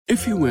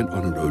If you went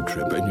on a road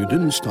trip and you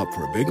didn't stop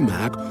for a Big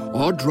Mac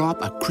or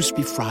drop a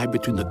crispy fry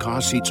between the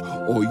car seats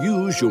or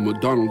use your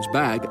McDonald's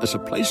bag as a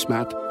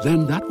placemat,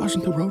 then that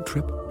wasn't a road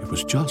trip. It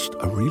was just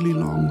a really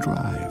long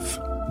drive.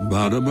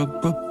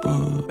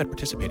 Ba-da-ba-ba-ba. At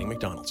participating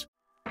McDonald's.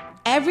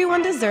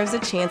 Everyone deserves a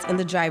chance in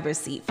the driver's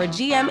seat. For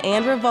GM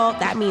and Revolt,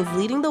 that means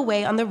leading the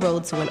way on the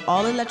road to an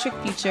all-electric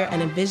future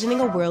and envisioning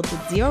a world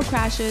with zero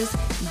crashes,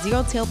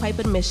 zero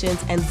tailpipe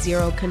emissions, and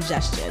zero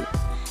congestion.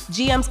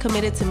 GM's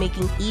committed to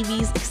making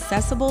EVs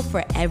accessible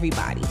for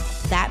everybody.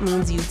 That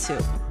means you too.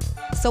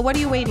 So what are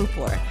you waiting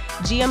for?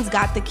 GM's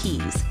got the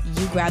keys.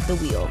 You grab the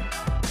wheel.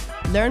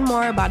 Learn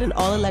more about an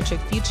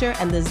all-electric future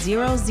and the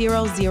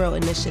 000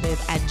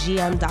 initiative at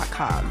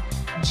gm.com.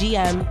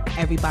 GM,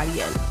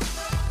 everybody in.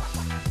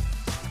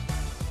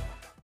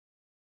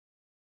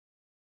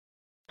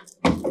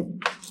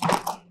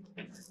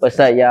 What's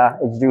up, y'all?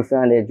 It's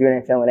DrewFilmedIt. Drew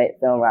didn't film it,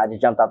 film where I just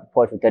jumped off the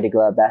porch with 30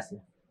 glove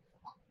bastard.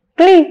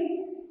 Please.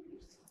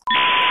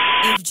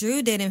 If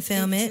Drew didn't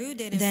film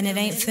it, then it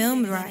ain't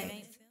filmed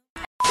right.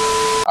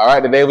 All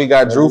right, today we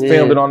got Drew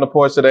Filmed It on the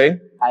porch today.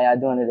 How y'all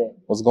doing today?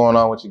 What's going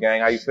on with you, gang?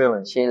 How you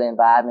feeling? Chilling,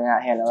 vibing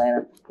out here in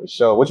Atlanta. For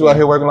sure. What you out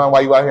here working on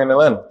while you out here in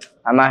Atlanta?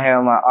 I'm out here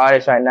with my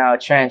artist right now,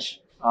 Trench.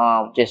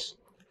 Just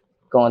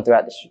going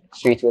throughout the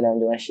streets with him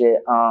doing shit.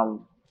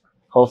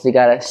 Hopefully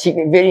got a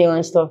secret video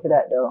in store for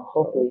that though.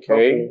 Hopefully.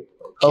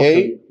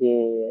 Okay.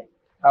 Yeah.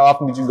 How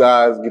often did you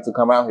guys get to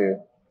come out here?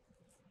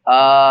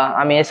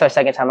 I mean, it's our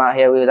second time out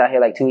here. We was out here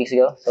like 2 weeks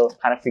ago, so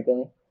kind of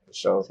frequently. For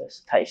sure. So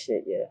it's tight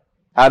shit, yeah.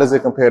 How does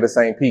it compare to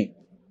St. Pete?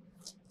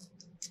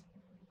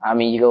 I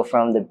mean, you go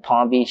from the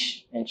Palm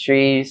Beach and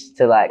trees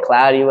to like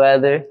cloudy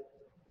weather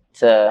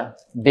to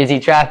busy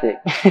traffic.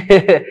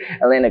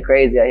 Atlanta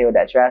crazy out here with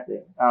that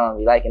traffic. I don't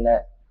be liking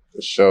that.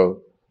 For sure.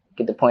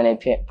 Get the point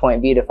A,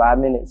 point B to 5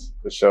 minutes.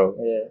 For sure.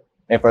 Yeah.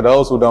 And for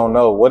those who don't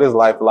know, what is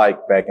life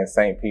like back in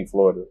St. Pete,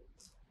 Florida?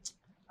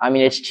 I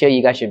mean, it's chill.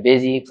 You got your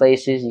busy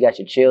places. You got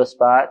your chill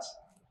spots.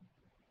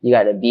 You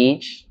got the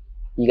beach.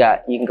 You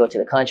can go to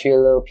the country a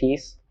little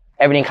piece.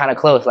 Everything kind of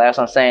close. Like that's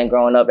what I'm saying.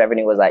 Growing up,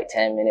 everything was like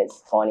 10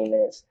 minutes, 20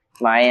 minutes.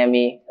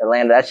 Miami,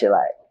 Atlanta, that shit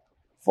like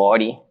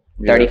 40,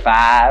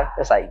 35.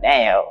 It's like,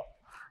 damn,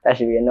 that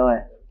should be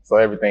annoying. So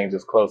everything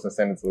just close and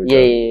send it to each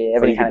other. Yeah.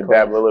 Everything so you kind of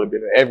dabble a little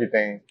bit of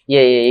everything.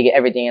 Yeah. You get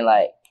everything in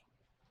like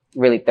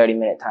really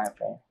 30-minute time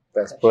frame.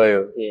 That's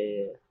player.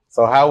 Yeah.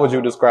 So how would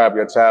you describe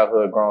your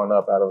childhood growing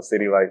up out of a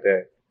city like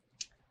that?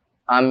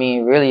 I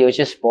mean, really, it was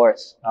just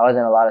sports. I was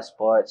in a lot of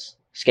sports,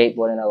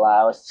 skateboarding a lot.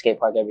 I was at the skate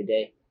park every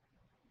day.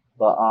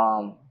 But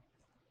I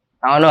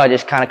don't know. I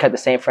just kind of kept the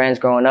same friends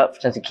growing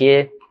up since a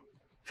kid,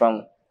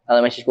 from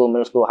elementary school,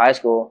 middle school, high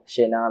school.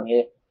 Shit, now I'm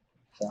here.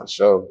 So. For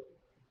sure.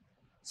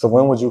 So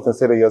when would you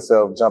consider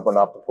yourself jumping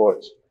off the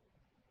porch?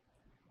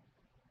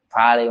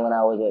 Probably when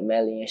I was with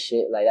Melly and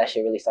shit. Like that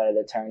shit really started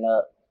to turn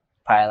up.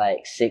 Probably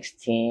like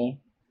 16,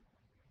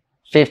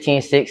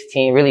 15,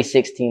 16, really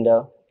 16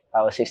 though.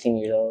 I was 16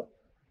 years old.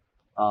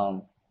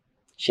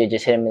 Shit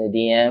just hit him in the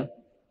DM.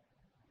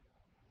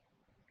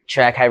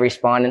 Track had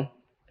responded.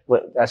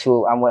 That's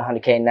who I'm with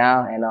 100K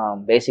now.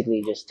 And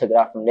basically just took it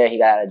off from there. He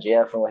got out of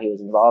jail from what he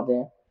was involved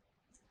in.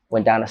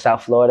 Went down to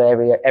South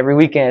Florida every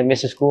weekend,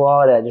 missed school,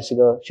 all that, just to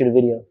go shoot a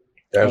video.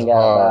 That's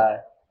hard.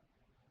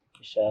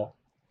 For sure.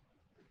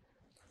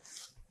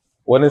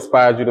 What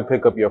inspired you to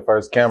pick up your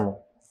first camera?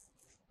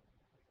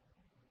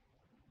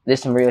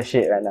 There's some real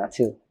shit right now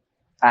too.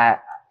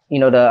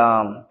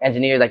 The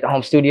engineers, like the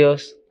home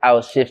studios, I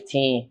was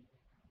 15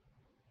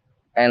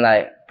 and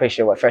like pretty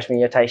sure freshman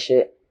year type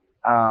shit.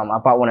 I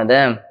bought one of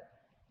them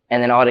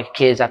and then all the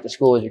kids after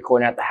school was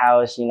recording at the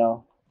house,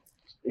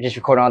 just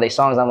recording all their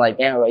songs. I'm like,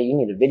 damn, bro, you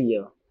need a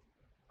video.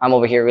 I'm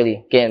over here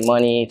really getting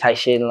money, type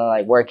shit, and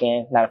like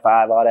working, 9 to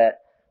 5, all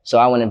that. So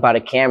I went and bought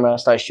a camera,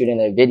 started shooting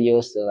their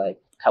videos to like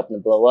help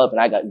them blow up, and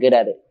I got good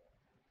at it.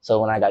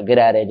 So when I got good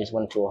at it, it just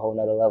went to a whole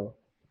nother level.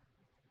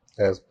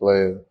 That's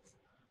player.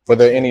 Were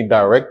there any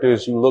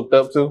directors you looked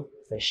up to?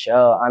 For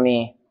sure. I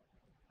mean,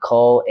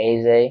 Cole,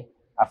 AZ,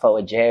 I fought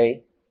with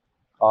Jerry.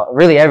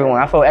 Really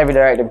everyone. I fought with every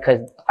director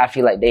because I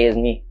feel like they is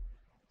me.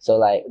 So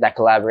like that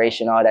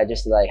collaboration, all that,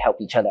 just to like help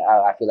each other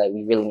out. I feel like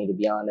we really need to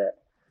be on that.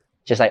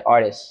 Just like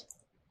artists,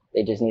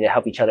 they just need to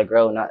help each other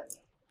grow, not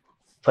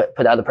put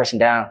the other person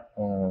down.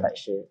 That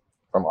shit.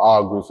 From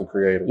all groups of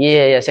creators.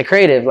 Yeah, it's a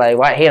creative. Like,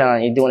 why hate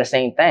on you doing the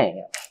same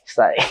thing? It's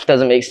like, it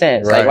doesn't make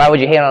sense. Right. Like, why would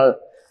you hate on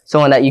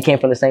someone that you came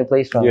from the same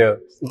place from? Yeah.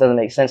 It doesn't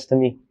make sense to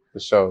me.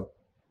 For sure.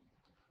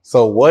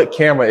 So what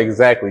camera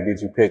exactly did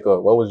you pick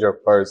up? What was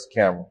your first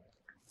camera?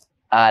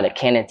 The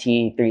Canon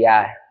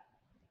T3i.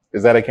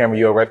 Is that a camera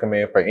you'll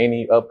recommend for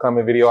any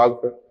upcoming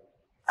videographer?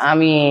 I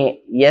mean,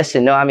 yes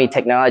and no. I mean,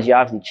 technology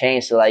obviously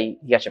changed, so like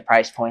you got your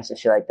price points and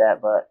shit like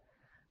that. But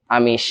I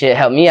mean, shit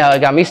helped me out. It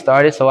got me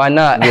started, so why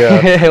not?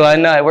 Yeah. Why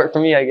not? It worked for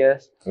me, I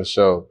guess. For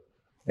sure.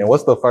 And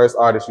what's the first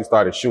artist you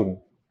started shooting?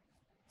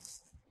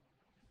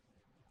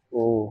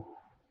 Ooh.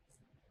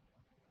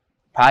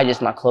 Probably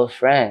just my close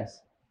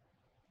friends.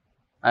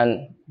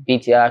 And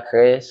BTI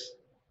Chris,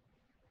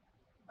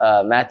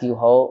 Matthew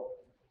Holt,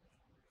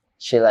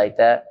 shit like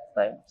that.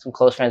 like some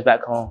close friends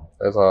back home.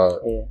 That's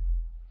hard. Yeah.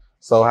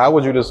 So how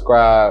would you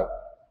describe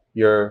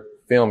your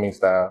filming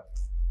style?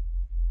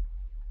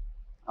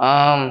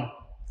 I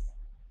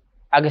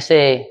could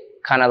say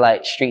kind of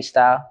like street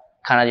style,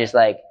 kind of just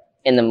like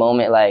in the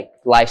moment, like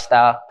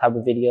lifestyle type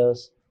of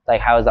videos.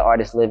 Like how is the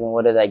artist living?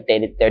 What are like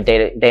their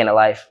day in the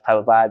life type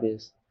of vibe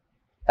is.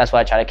 That's what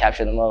I try to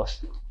capture the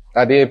most.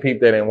 I did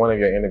peep that in one of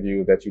your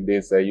interviews that you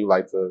did say you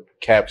like to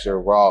capture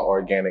raw,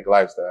 organic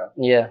lifestyle.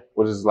 Yeah.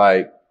 Which is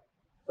like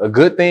a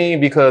good thing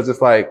because it's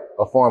like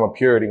a form of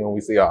purity when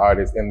we see an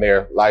artist in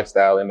their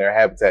lifestyle, in their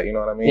habitat, you know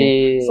what I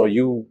mean? Yeah. So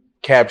you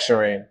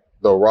capturing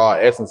the raw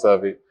essence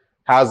of it.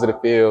 How does it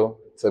feel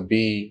to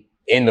be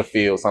in the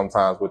field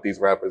sometimes with these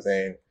rappers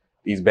in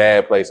these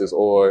bad places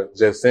or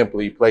just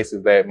simply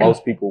places that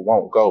most people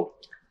won't go?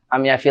 I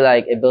mean, I feel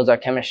like it builds our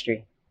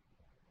chemistry.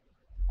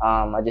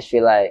 I just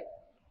feel like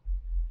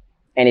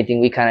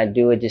anything we kind of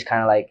do, it just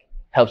kind of like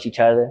helps each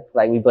other.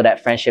 Like we build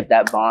that friendship,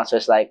 that bond. So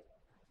it's like,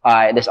 all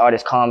right, this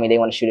artist called me, they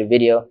want to shoot a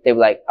video. They were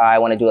like, all right, I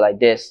want to do it like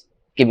this.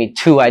 Give me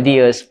 2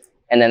 ideas.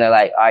 And then they're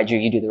like, all right, Drew,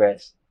 you do the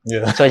rest.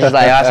 Yeah. So it's just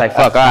like, I was like,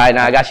 fuck, all right,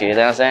 now I got you. You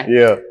know what I'm saying?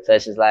 Yeah. So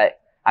it's just like,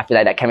 I feel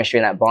like that chemistry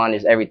and that bond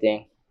is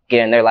everything.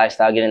 Get in their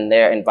lifestyle, get in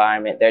their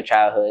environment, their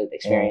childhood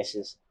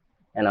experiences,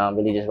 and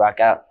really just rock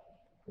out.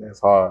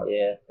 That's hard.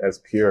 Yeah. That's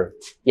pure.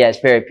 Yeah, it's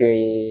very pure.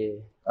 Yeah.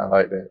 I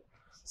like that.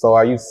 So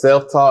are you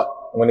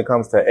self-taught when it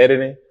comes to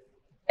editing?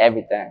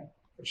 Everything.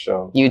 For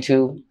sure.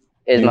 YouTube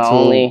is my YouTube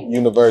only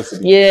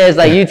university. Yeah, it's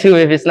like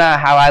YouTube. If it's not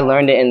how I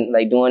learned it and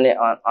like doing it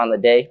on the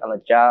day, on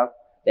the job,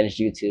 then it's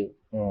YouTube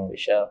for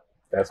sure.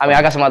 That's I mean,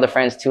 I got some other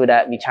friends too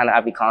that be trying to,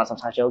 I be calling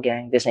sometimes, yo,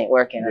 gang, this ain't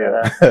working.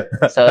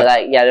 Yeah. So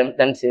like, yeah,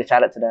 them too.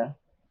 Shout out to them.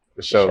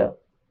 For sure.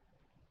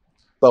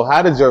 So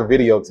how did your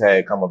video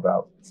tag come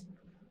about?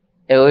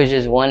 It was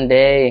just one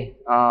day.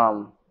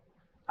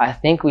 I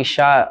think we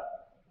shot,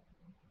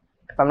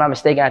 if I'm not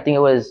mistaken, I think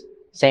it was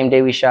same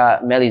day we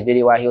shot Melly's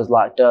video while he was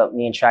locked up.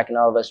 Me and Track and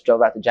all of us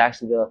drove out to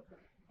Jacksonville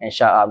and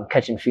shot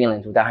Catching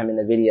Feelings without him in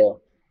the video.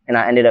 And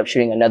I ended up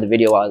shooting another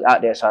video while I was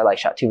out there. So I like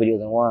shot 2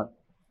 videos in one.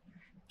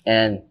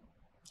 And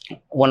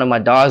one of my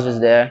dogs was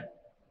there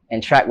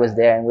and Track was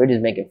there and we were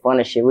just making fun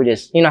of shit. We were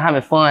just, you know,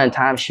 having fun,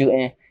 time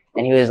shooting.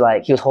 And he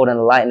was holding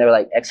the light and they were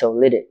like, EXO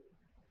lit it.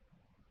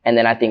 And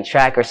then I think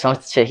Track or some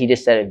shit, he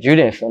just said, if Drew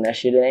didn't film that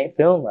shit, it ain't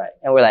filmed right.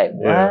 And we're like,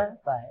 what? Yeah.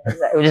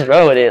 Like, we just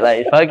roll with it.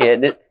 Like, fuck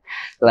it.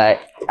 Like,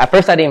 at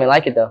first I didn't even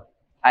like it though.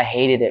 I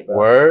hated it, bro.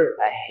 Word?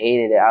 I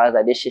hated it. I was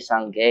like, this shit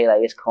sound gay. Like,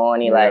 it's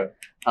corny. Yeah. Like,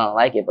 I don't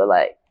like it. But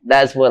like,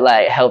 that's what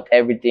like helped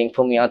everything,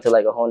 put me onto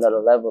like a whole nother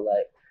level.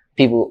 Like,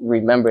 people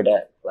remember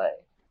that. Like,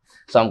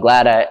 so I'm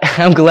glad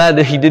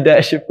that he did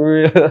that shit for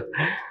real.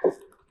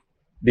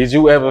 Did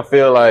you ever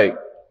feel like,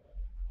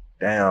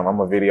 damn, I'm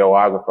a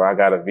videographer, I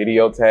got a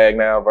video tag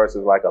now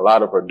versus like a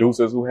lot of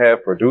producers who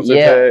have producer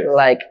tags? Yeah,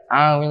 like,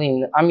 I don't really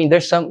know. I mean,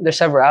 there's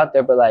several out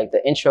there, but like the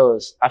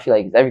intros, I feel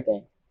like it's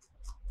everything.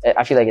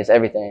 I feel like it's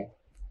everything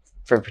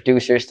for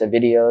producers to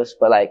videos.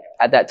 But like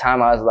at that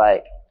time, I was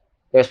like,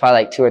 there's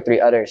probably like 2 or 3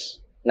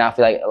 others. Now I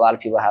feel like a lot of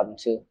people have them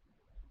too.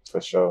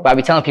 For sure. But I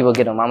be telling people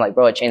get them. I'm like,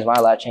 bro, it changed my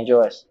life, change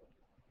yours.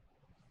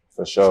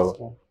 For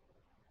sure.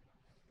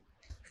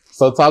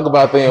 So talk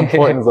about the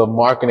importance of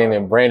marketing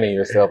and branding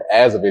yourself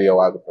as a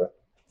videographer.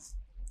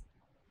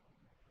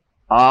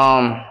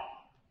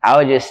 I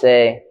would just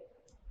say,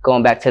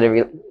 going back to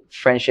the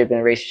friendship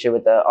and relationship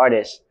with the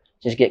artist,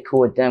 just get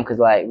cool with them because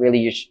like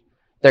really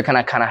they're kind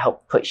of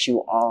help put you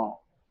on.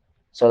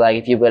 So like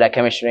if you build that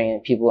chemistry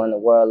and people in the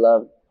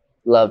world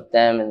love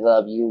them and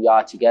love you,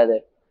 y'all together,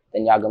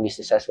 then y'all gonna be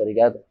successful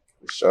together.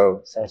 For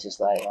sure. So it's just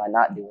like, why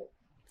not do it?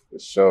 For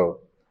sure.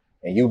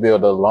 And you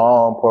build a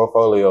long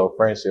portfolio of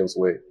friendships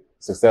with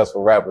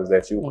successful rappers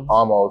that you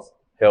almost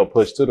helped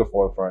push to the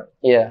forefront.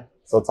 Yeah.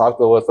 So talk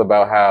to us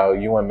about how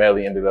you and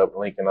Melly ended up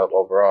linking up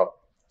overall.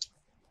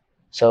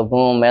 So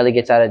boom, Melly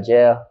gets out of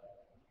jail.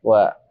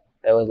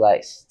 It was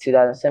like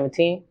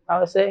 2017, I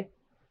would say.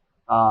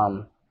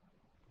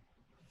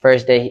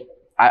 First day,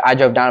 I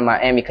drove down to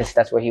Miami because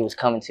that's where he was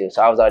coming to.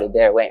 So I was already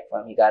there waiting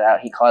for him. He got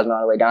out. He calls me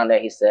on the way down there.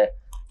 He said,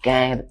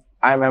 gang,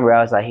 I remember he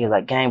was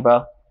like, gang,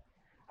 bro,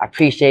 I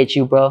appreciate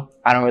you, bro.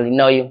 I don't really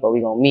know you, but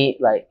we gonna meet.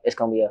 Like, it's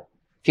gonna be a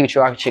future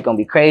rocket shit gonna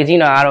be crazy. You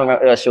know, I don't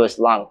remember. It was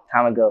a long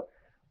time ago.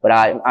 But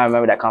I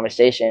remember that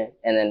conversation.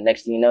 And then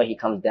next thing you know, he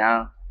comes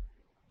down,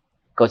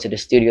 go to the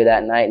studio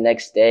that night.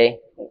 Next day,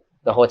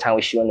 the whole time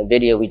we shooting the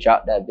video, we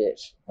dropped that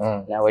bitch.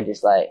 Now we're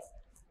just like,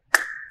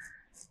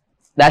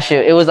 that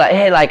shit, it was like,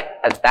 hey, like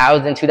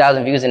 1,000,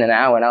 2,000 views in an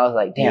hour. And I was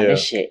like, damn,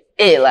 this shit,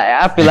 like,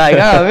 I feel like,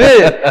 oh,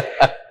 man.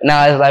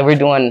 Now it's like we're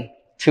doing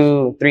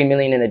 2-3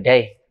 million in a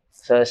day.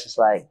 So it's just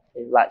like,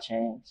 a lot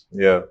changed.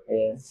 Yeah.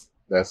 Yeah.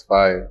 That's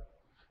fire.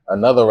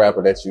 Another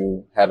rapper that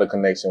you had a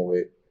connection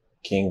with,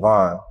 King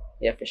Von.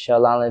 Yeah, for sure.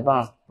 Long live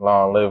Von.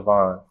 Long live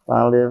Von.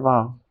 Long live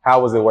Von.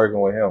 How was it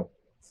working with him?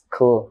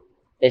 Cool.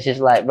 It's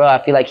just like, bro,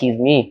 I feel like he's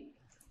me.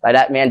 Like,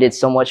 that man did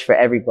so much for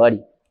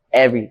everybody.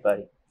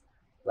 Everybody.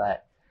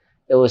 Like,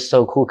 it was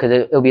so cool because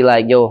it'll be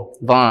like, yo,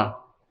 Von,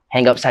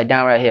 hang upside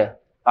down right here.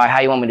 All right, how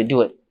you want me to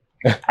do it?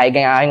 I ain't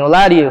gonna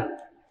lie to you.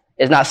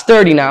 It's not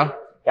sturdy now.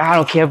 I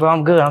don't care, bro.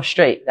 I'm good. I'm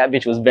straight. That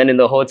bitch was bending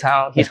the whole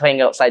time. He's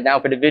hanging upside down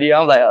for the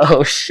video. I'm like,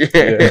 oh shit.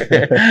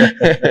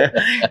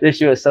 This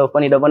shit was so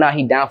funny though. But now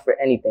he down for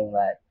anything.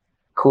 Like,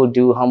 cool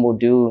dude, humble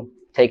dude,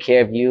 take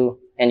care of you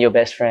and your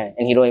best friend.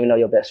 And he don't even know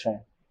your best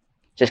friend.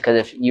 Just because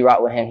if you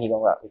rock with him, he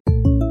gonna rock with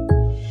you.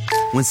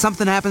 When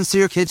something happens to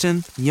your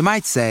kitchen, you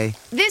might say,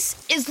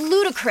 This is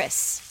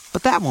ludicrous.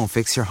 but that won't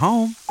fix your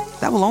home.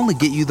 That will only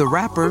get you the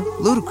rapper,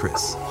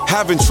 Ludacris.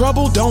 Having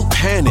trouble? Don't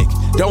panic.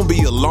 Don't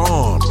be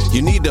alarmed.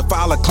 You need to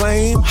file a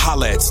claim?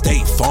 Holla at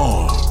State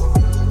Farm.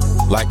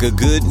 Like a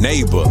good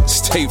neighbor,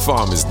 State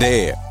Farm is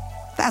there.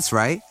 That's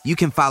right. You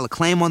can file a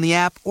claim on the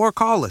app or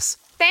call us.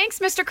 Thanks,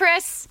 Mr.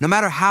 Chris. No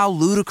matter how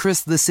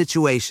ludicrous the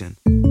situation,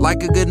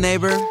 like a good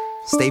neighbor,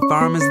 State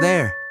Farm is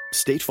there.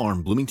 State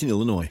Farm, Bloomington,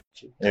 Illinois.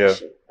 Yeah.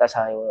 That's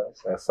how he was.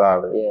 That's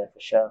solid. Yeah, for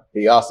sure.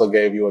 He also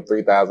gave you a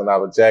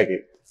 $3,000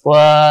 jacket.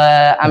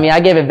 Well, I mean, I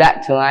gave it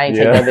back to him. I ain't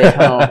take that bitch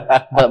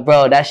home. But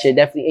bro, that shit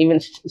definitely,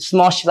 even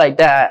small shit like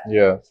that.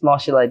 Yeah. Small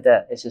shit like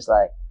that. It's just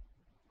like,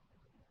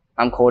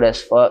 I'm cold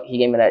as fuck. He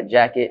gave me that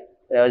jacket.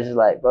 And I was just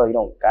like, bro, you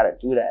don't gotta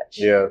do that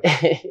shit.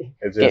 Yeah.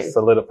 It just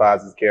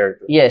solidifies his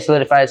character. Yeah,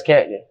 solidify his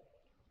character.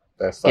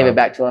 That's Gave solid. it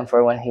back to him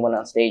for when he went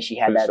on stage. He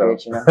had For that sure.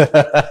 bitch, you know?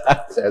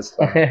 That's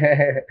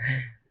fine.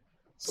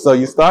 So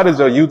you started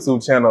your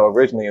YouTube channel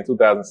originally in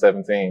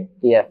 2017.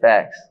 Yeah,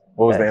 facts.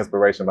 What was the Facts.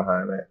 inspiration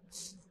behind that?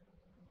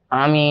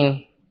 I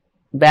mean,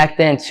 back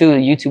then too,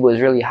 YouTube was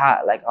really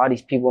hot. Like all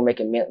these people were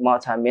making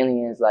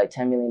multi-millions, like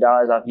 $10 million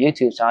off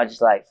YouTube. So I was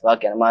just like,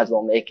 fuck it, I might as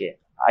well make it.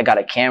 I got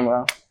a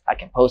camera. I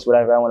can post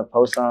whatever I want to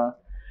post on.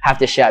 Half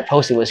the shit I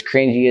posted was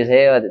cringy as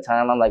hell at the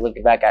time. I'm like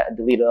looking back, I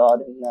deleted all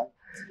of it. You know?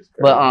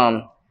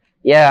 But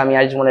yeah, I mean,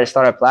 I just wanted to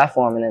start a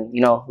platform and then,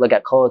 you know, look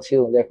at Cole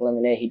too, Lyrical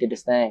Lemonade. He did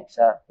this thing.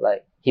 So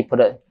like he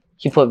put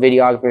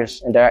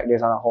videographers and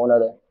directors on a whole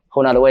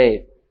nother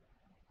wave.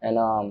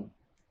 And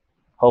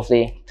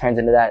hopefully turns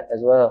into that as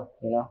well,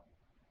 you know?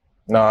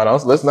 No,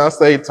 let's not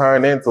say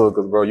turn into it,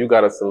 because bro, you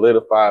got a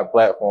solidified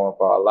platform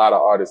for a lot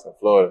of artists in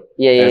Florida.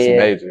 Yeah. That's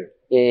major.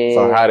 Yeah.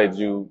 So how did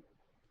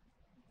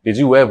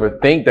you ever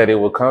think that it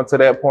would come to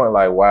that point?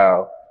 Like,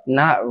 wow.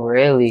 Not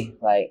really.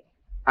 Like,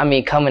 I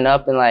mean, coming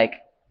up and like,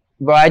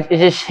 bro, it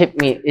just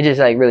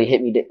like really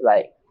hit me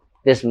like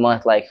this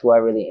month, like who I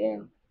really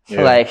am.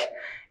 Yeah. Like,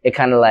 it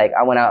kind of like,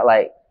 I went out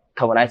like a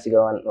couple nights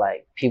ago and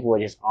like people were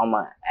just on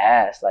my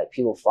ass. Like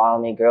people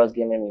following me, girls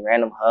giving me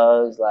random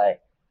hugs,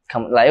 like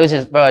it was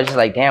just, bro, just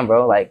like, damn,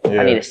 bro, like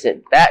I need to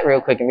sit back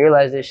real quick and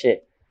realize this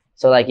shit.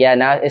 So like, yeah,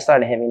 now it's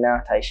starting to hit me now,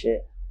 type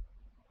shit.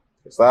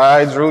 It's all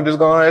right, Drew. Just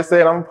go ahead and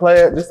say it. I'm a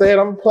player. Just say it.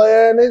 I'm a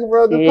player, nigga,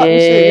 bro. Just talk your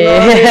shit, you know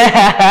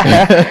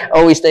what I mean?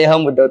 Always stay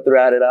humble though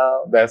throughout it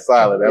all. That's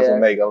solid. That's Yeah. what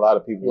make a lot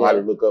of people Yeah. how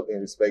to look up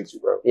and respect you,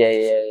 bro.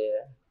 Yeah.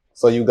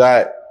 So you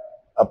got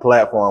a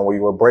platform where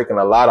you were breaking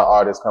a lot of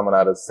artists coming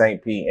out of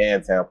St. Pete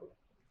and Tampa.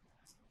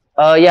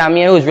 Yeah, I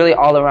mean, it was really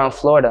all around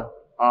Florida.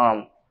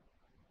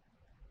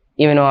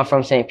 Even though I'm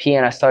from St. Pete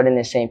and I started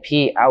in St.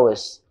 Pete, I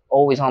was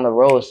always on the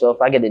road. So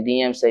if I get a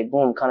DM say,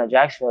 boom, come to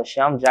Jacksonville,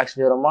 shit, I'm in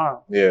Jacksonville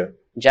tomorrow. Yeah.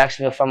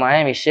 Jacksonville from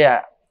Miami, shit,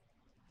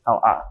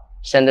 I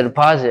send a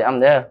deposit,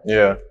 I'm there.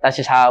 Yeah. That's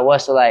just how I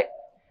was. So like,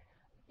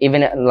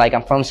 even like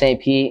I'm from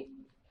St. Pete,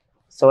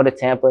 sort of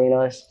Tampa, you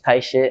know, it's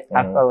tight shit.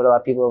 I fuck with a lot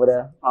of people over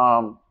there.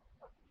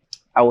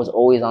 I was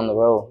always on the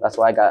road. That's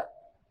why I got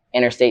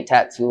interstate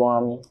tattoo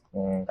on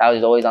me. I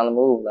was always on the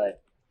move. Like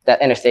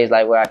that interstate is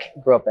like where I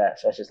grew up at.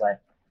 So it's just like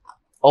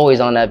always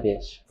on that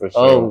bitch. For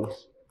sure.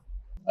 Always.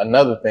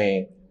 Another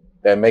thing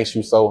that makes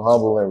you so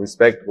humble and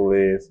respectable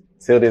is,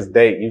 till this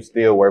date, you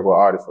still work with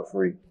artists for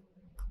free.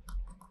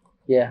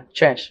 Yeah,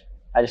 Trench.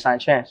 I just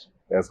signed Trench.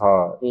 That's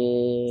hard.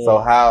 Yeah. So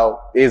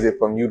how is it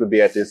from you to be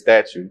at this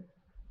statue,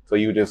 so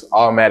you just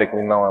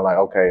automatically knowing like,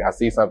 okay, I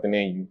see something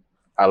in you.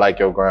 I like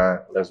your grind.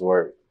 Let's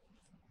work.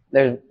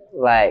 There's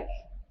like,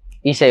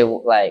 you say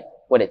like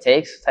what it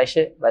takes type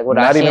shit? Like what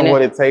I Not see even in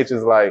what it? it takes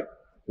is like,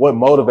 what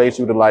motivates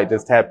you to like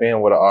just tap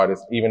in with an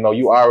artist, even though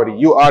you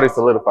already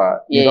solidified.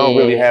 You don't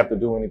really have to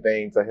do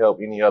anything to help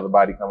any other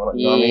body coming up.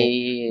 You know what I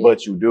mean?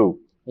 But you do.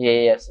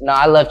 Yes. No,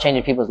 I love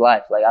changing people's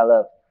life. Like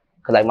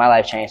cause like my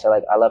life changed. So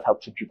like I love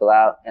helping people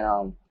out.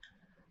 And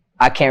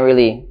I can't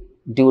really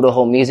do the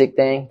whole music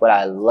thing, but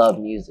I love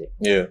music.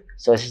 Yeah.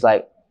 So it's just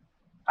like,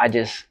 I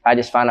just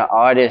find an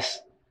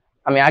artist.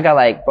 I mean, I got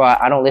like, bro,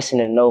 I don't listen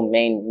to no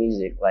main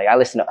music. Like I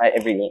listen to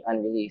everything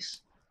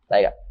unreleased.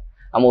 Like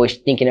I'm always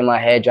thinking in my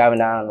head, driving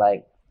down,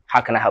 like,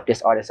 how can I help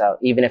this artist out?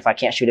 Even if I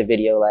can't shoot a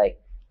video, like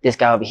this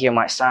guy over here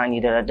might sign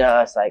you,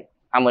 It's like,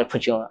 I'm gonna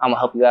put you on, I'm gonna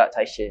help you out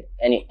type shit.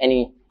 Any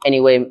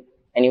way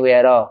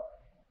at all.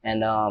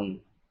 And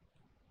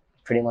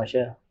pretty much,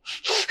 yeah.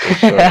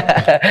 Sure.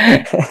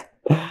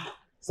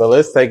 So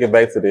let's take it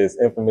back to this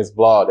infamous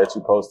vlog that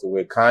you posted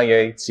with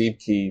Kanye, Chief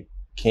Keef,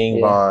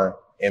 King Von,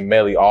 and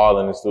Melly all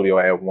in the studio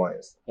at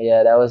once.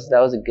 Yeah, that was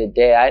a good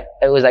day.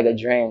 It was like a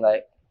dream.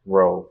 Like,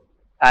 bro,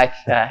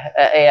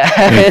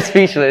 it's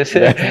speechless.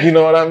 You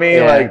know what I mean?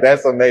 Yeah. Like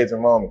that's a major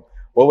moment.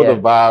 What were the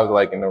vibes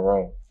like in the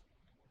room?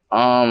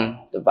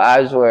 The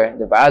vibes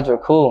were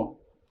cool.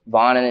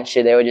 bonding and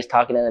shit. They were just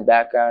talking in the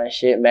background and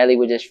shit. Melly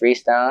would just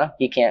freestyle.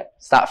 He can't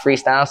stop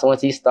freestyling. So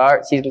once he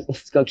starts, he's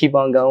going to keep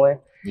on going.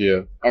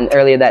 Yeah. And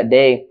earlier that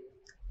day,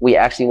 we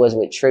actually was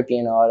with Trippy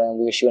and all that. And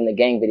we were shooting the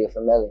gang video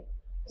for Melly.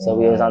 So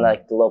we was on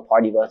like the little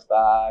party bus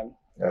vibe.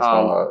 That's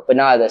hard. But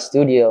now at the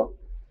studio,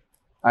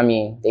 I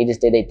mean, they just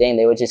did their thing.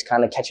 They were just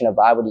kind of catching a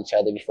vibe with each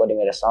other before they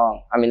made a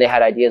song. I mean, they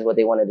had ideas what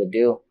they wanted to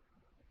do.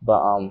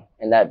 But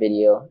in that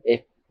video,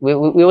 we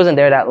wasn't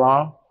there that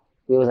long.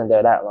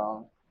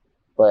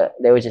 But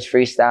they were just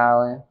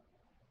freestyling,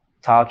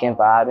 talking,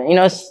 vibing. You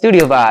know, it's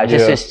studio vibes.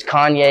 Yeah. Just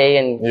Kanye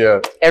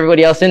and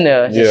everybody else in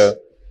there.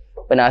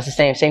 But no, it's the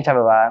same type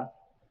of vibe.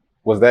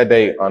 Was that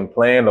day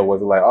unplanned, or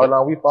was it like, oh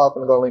no, we fall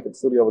finna go link at the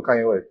studio with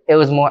Kanye West? It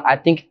was more, I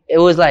think it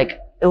was I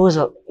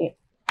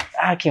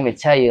can't even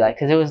tell you, like,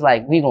 cause it was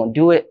like, we gonna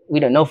do it.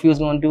 We didn't know if we was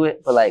gonna do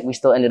it, but like, we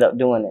still ended up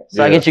doing it.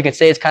 So I guess you could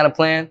say it's kind of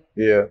planned.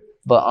 Yeah.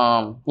 But,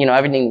 you know,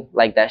 everything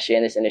like that shit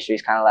in this industry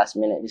is kind of last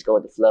minute. Just go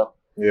with the flow.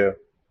 Yeah.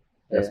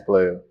 That's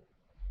player.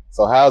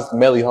 So how's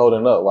Melly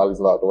holding up while he's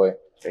locked away?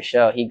 For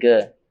sure. He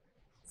good.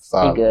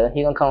 Solid. He good.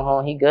 He gonna come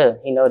home. He good.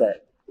 He know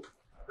that.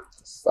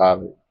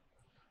 Solid.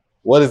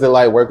 What is it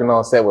like working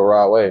on set with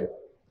Rod Wave?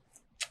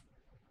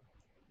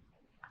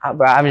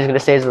 Bro, I'm just gonna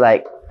say it's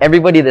like,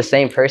 everybody the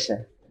same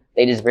person.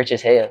 They just rich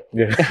as hell.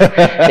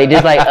 Yeah. They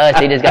just like us.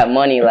 They just got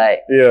money.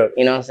 Like, yeah.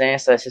 You know what I'm saying?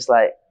 So it's just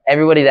like,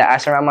 everybody that I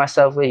surround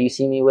myself with, you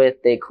see me with,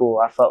 they cool.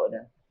 I fuck with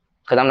them.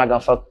 Cause I'm not gonna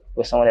fuck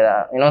with someone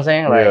that you know what I'm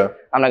saying? Like,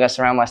 I'm not gonna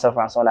surround myself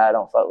around someone that I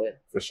don't fuck with.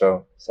 For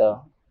sure.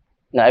 So,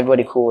 no,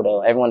 everybody cool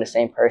though. Everyone the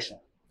same person.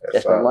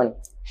 Just for money.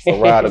 So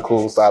Rod a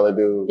cool, solid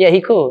dude. Yeah, he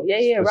cool.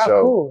 Yeah, Rod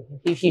cool.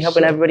 He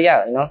helping everybody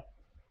out, you know?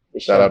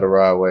 Shout out to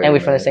Rod Wave. And we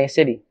from the same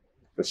city.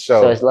 For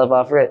sure. So it's love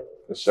off rip.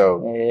 For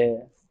sure.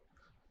 Yeah.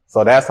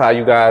 So that's how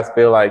you guys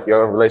feel like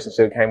your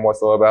relationship came more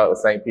so about the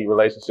St. Pete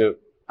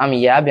relationship? I mean,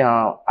 yeah, I've been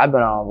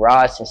on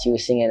Rod since he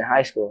was singing in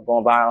high school,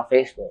 going by on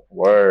Facebook.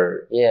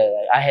 Word. Yeah,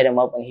 like I hit him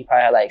up when he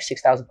probably had like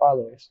 6,000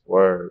 followers.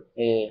 Word.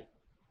 Yeah.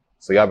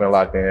 So y'all been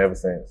locked in ever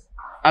since?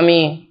 I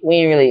mean,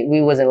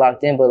 we wasn't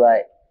locked in, but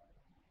like,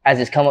 as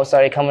his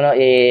started coming up,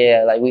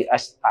 like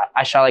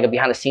I shot like a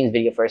behind the scenes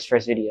video for his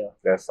first video.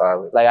 That's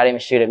solid. Like I didn't even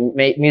shoot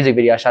a music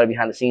video. I shot a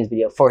behind the scenes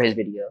video for his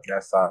video.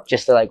 That's solid.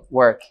 Just to like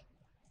work.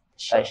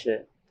 Like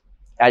shit.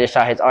 I just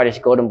shot his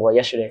artist Golden Boy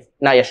yesterday.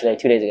 Not yesterday,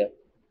 2 days ago.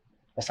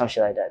 Or some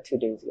shit like that. 2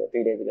 days ago,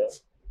 3 days ago.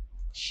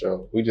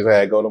 Sure. We just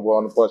had Golden Boy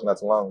on the porch not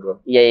too long ago.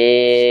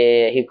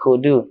 Yeah. He a cool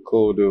dude.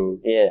 Cool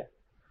dude. Yeah.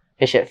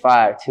 His shit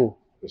fire too.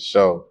 For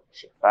sure.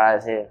 Shit fire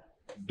as hell.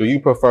 Do you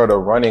prefer the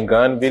run and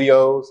gun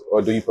videos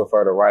or do you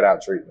prefer the write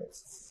out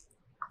treatments?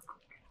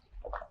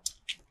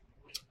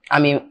 I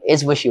mean,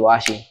 it's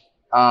wishy-washy.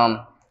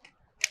 I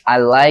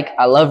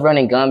love run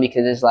and gun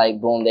because it's like,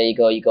 boom, there you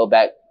go. You go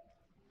back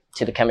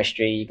to the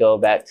chemistry. You go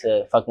back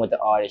to fucking with the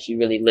artist. You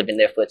really live in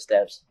their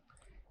footsteps.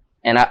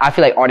 And I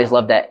feel like artists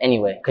love that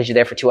anyway because you're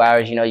there for 2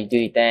 hours. You know, you do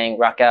your thing,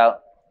 rock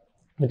out.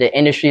 With the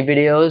industry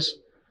videos,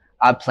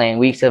 I plan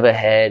weeks of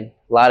ahead,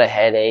 a lot of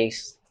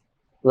headaches,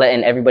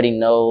 letting everybody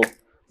know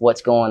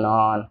what's going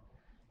on.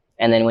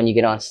 And then when you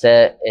get on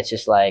set, it's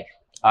just like,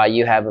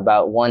 you have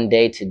about 1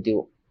 day to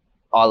do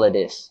all of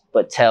this,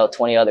 but tell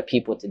 20 other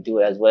people to do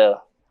it as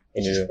well.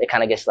 It's just, it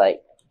kind of gets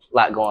like a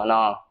lot going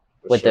on.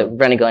 With the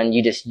running gun,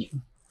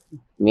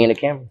 me and the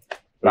camera,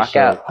 rock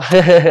out.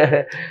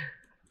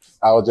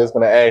 I was just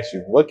going to ask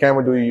you, what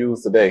camera do you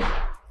use today?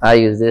 I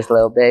use this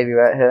little baby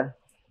right here.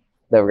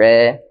 The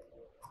red,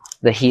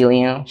 the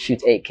helium,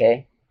 shoots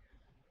 8K.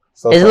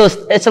 So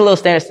it's a little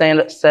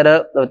standard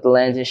setup with the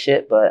lens and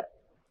shit, but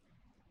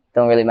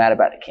don't really matter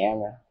about the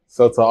camera.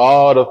 So to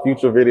all the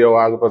future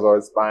videographers or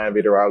aspiring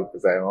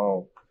videographers at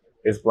home,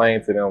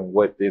 explain to them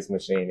what this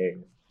machine is.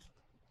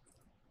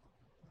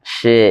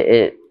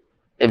 Shit,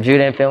 if Drew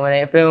didn't film, it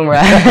ain't film,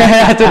 right?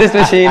 That's what this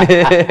machine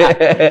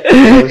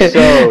is.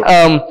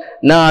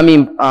 No, I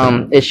mean,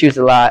 it shoots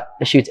a lot.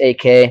 It shoots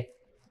 8K.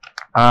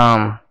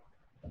 I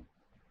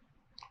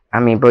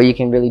mean, bro, you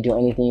can really do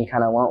anything you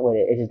kind of want with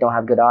it. It just don't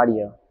have good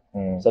audio.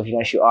 So if you're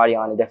going to shoot audio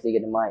on it, definitely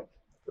get the mic.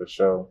 For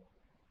sure.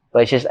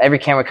 But it's just, every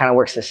camera kind of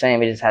works the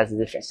same. It just has a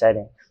different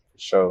setting. For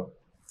sure.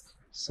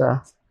 So,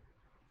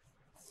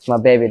 it's my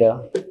baby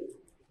though.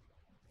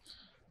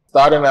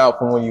 Starting out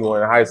from when you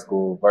were in high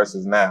school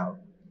versus now,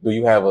 do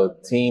you have a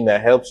team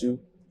that helps you?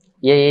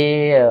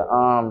 Yeah.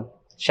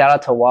 Shout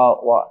out to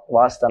Walt.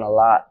 Walt's done a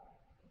lot.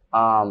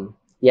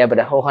 Yeah, but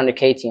the whole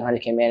 100K team,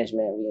 100K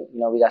management,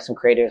 we got some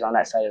creators on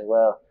that side as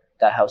well.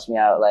 That helps me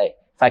out. Like,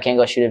 if I can't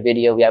go shoot a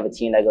video, we have a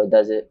team that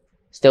does it.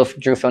 Still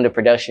DrewFilmedIt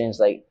productions,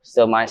 like,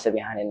 still mindset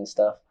behind it and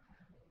stuff.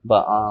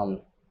 But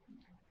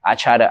I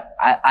try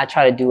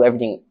to do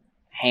everything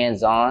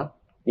hands-on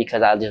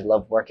because I just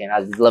love working.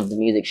 I just love the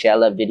music shit. I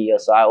love video,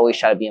 so I always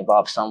try to be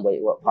involved some way,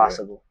 what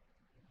possible.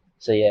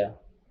 So yeah.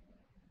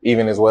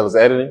 Even as well as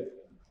editing?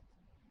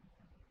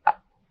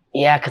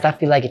 Yeah, because I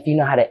feel like if you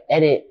know how to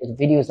edit, if the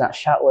video is not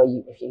shot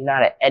well, if you know how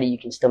to edit, you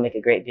can still make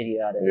a great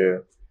video out of it. Yeah.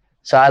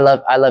 So I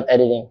love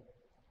editing.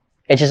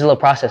 It's just a little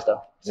process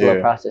though. It's a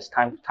little process,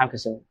 time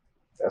consuming.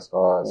 That's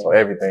hard. Yeah. So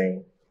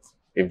everything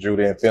If Drew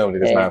didn't film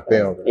it, it's not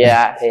filmed.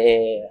 Yeah.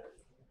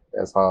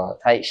 That's hard.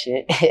 Tight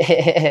shit.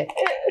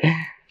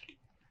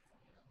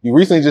 You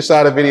recently just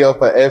shot a video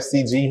for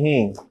FCG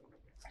Heme.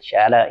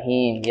 Shout out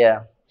him.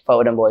 Yeah. Fuck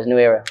with them boys. New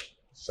era.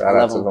 Shout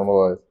out to them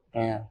boys.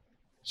 Yeah.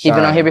 He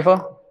been on here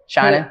before?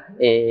 Shining?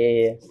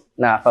 Yeah.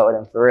 Nah, fuck with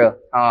him for real.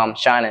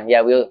 Shining.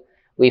 Yeah,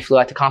 we flew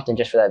out to Compton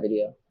just for that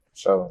video.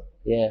 Sure.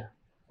 Yeah.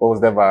 What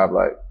was that vibe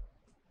like?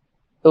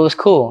 It was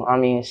cool. I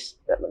mean,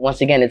 once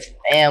again, it's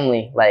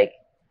family. Like,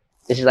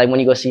 this is like when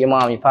you go see your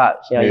mom, your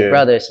pops, you know, your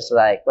brother. It's just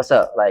like, what's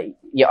up? Like,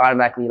 you're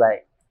automatically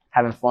like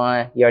having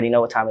fun. You already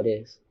know what time it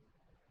is.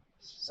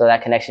 So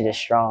that connection is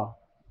strong.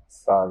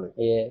 Solid.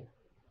 Yeah.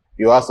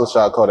 You also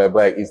shot Kodak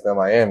Black East of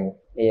Miami.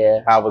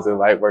 Yeah. How was it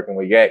like working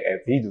with Yak as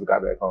he just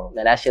got back home?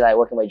 Man, that shit like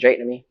working with Drake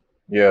to me.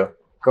 Yeah.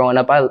 Growing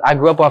up, I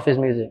grew up off his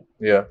music.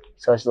 Yeah.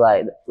 So it's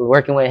like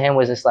working with him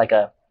was just like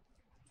all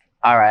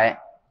right.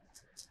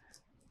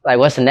 Like,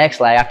 what's the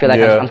next? Like, I feel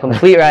like I'm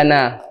complete right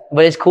now.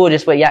 But it's cool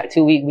just with Yak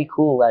too. We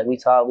cool. Like, we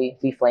talk,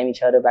 we flame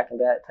each other back and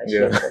back type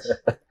shit.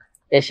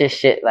 It's just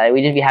shit. Like,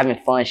 we just be having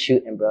fun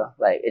shooting, bro.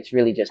 Like, it's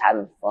really just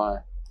having fun.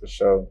 For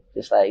sure.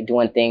 Just like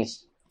doing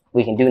things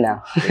we can do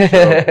now. For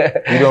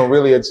sure. You don't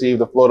really achieve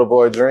the Florida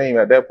boy dream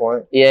at that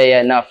point.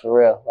 Yeah, no, for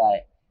real.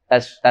 Like,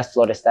 that's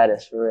Florida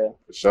status, for real.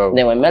 For sure. And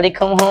then when Melly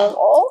come home,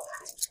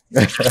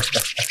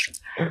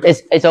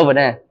 it's over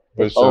then.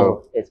 It's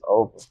over. It's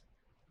over.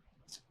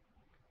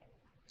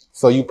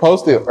 So you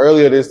posted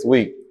earlier this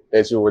week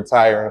that you're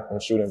retiring from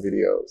shooting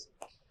videos.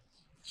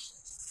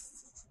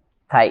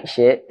 Tight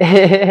shit.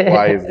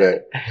 Why is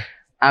that?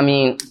 I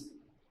mean,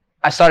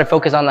 I started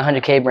focusing on the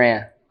 100K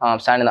brand,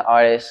 signing the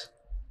artists,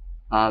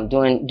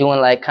 doing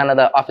like kind of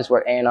the office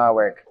work, A&R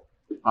work.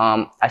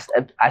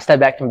 I stepped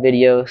back from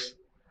videos,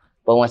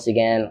 but once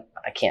again,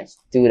 I can't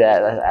do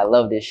that. I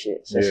love this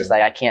shit. So it's just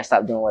like, I can't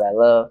stop doing what I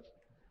love.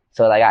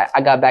 So like,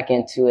 I got back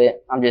into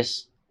it. I'm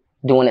just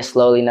doing it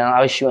slowly now. I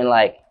was shooting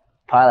like,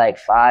 probably like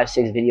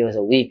 5-6 videos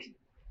a week.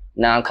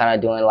 Now I'm kind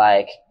of doing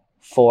like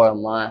 4 a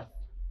month.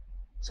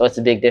 So it's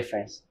a big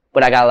difference.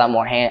 But I got a lot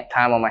more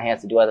time on my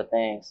hands to do other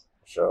things.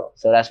 Sure.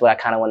 So that's what I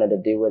kind of wanted to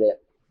do with it.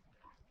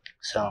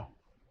 So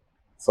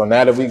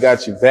now that we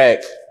got you back,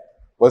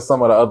 what's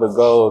some of the other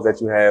goals that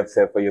you have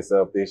set for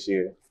yourself this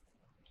year?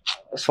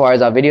 As far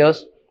as our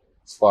videos?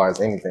 As far as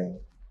anything.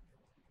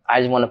 I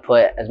just want to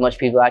put as much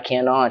people I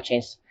can on.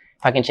 If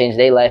I can change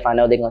their life, I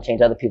know they're going to change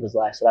other people's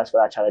lives. So that's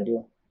what I try to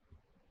do.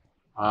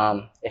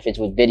 If it's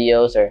with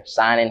videos or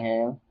signing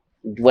him,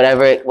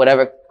 whatever it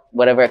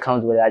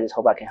comes with it, I just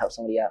hope I can help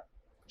somebody out.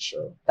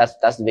 Sure. That's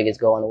the biggest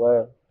goal in the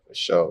world. For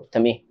sure. To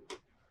me.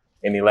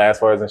 Any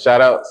last words and shout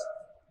outs?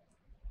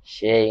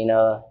 Shit, you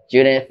know,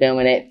 Drew didn't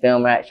filming it,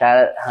 film right, shout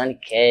out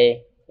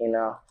 100K, you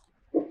know.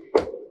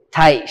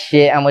 Tight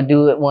shit, I'm gonna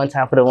do it one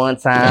time for the one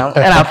time,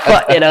 and I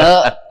fucked it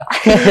up.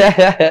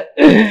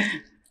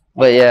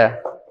 But yeah,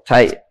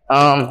 tight.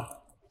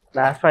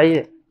 That's probably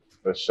it.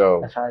 For sure.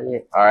 That's probably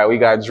it. All right, we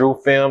got Drew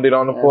filmed it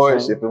on the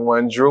porch. If it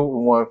wasn't Drew,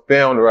 it wasn't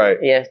filmed right.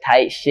 Yeah,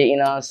 tight shit, you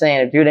know what I'm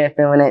saying? If Drew didn't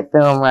filming it,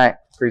 film right.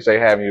 Appreciate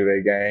having you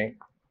today, gang.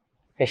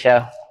 For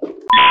sure.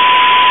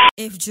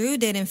 If Drew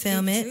didn't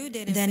film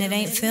it, then it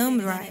ain't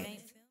filmed right.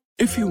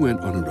 If you went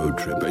on a road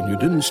trip and you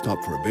didn't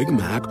stop for a Big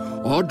Mac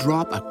or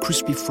drop a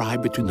crispy fry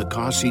between the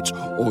car seats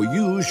or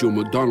use your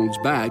McDonald's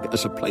bag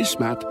as a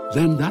placemat,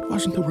 then that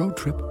wasn't a road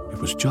trip. It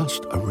was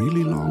just a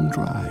really long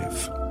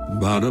drive.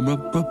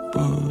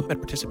 Ba-da-ba-ba-ba. At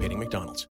participating McDonald's.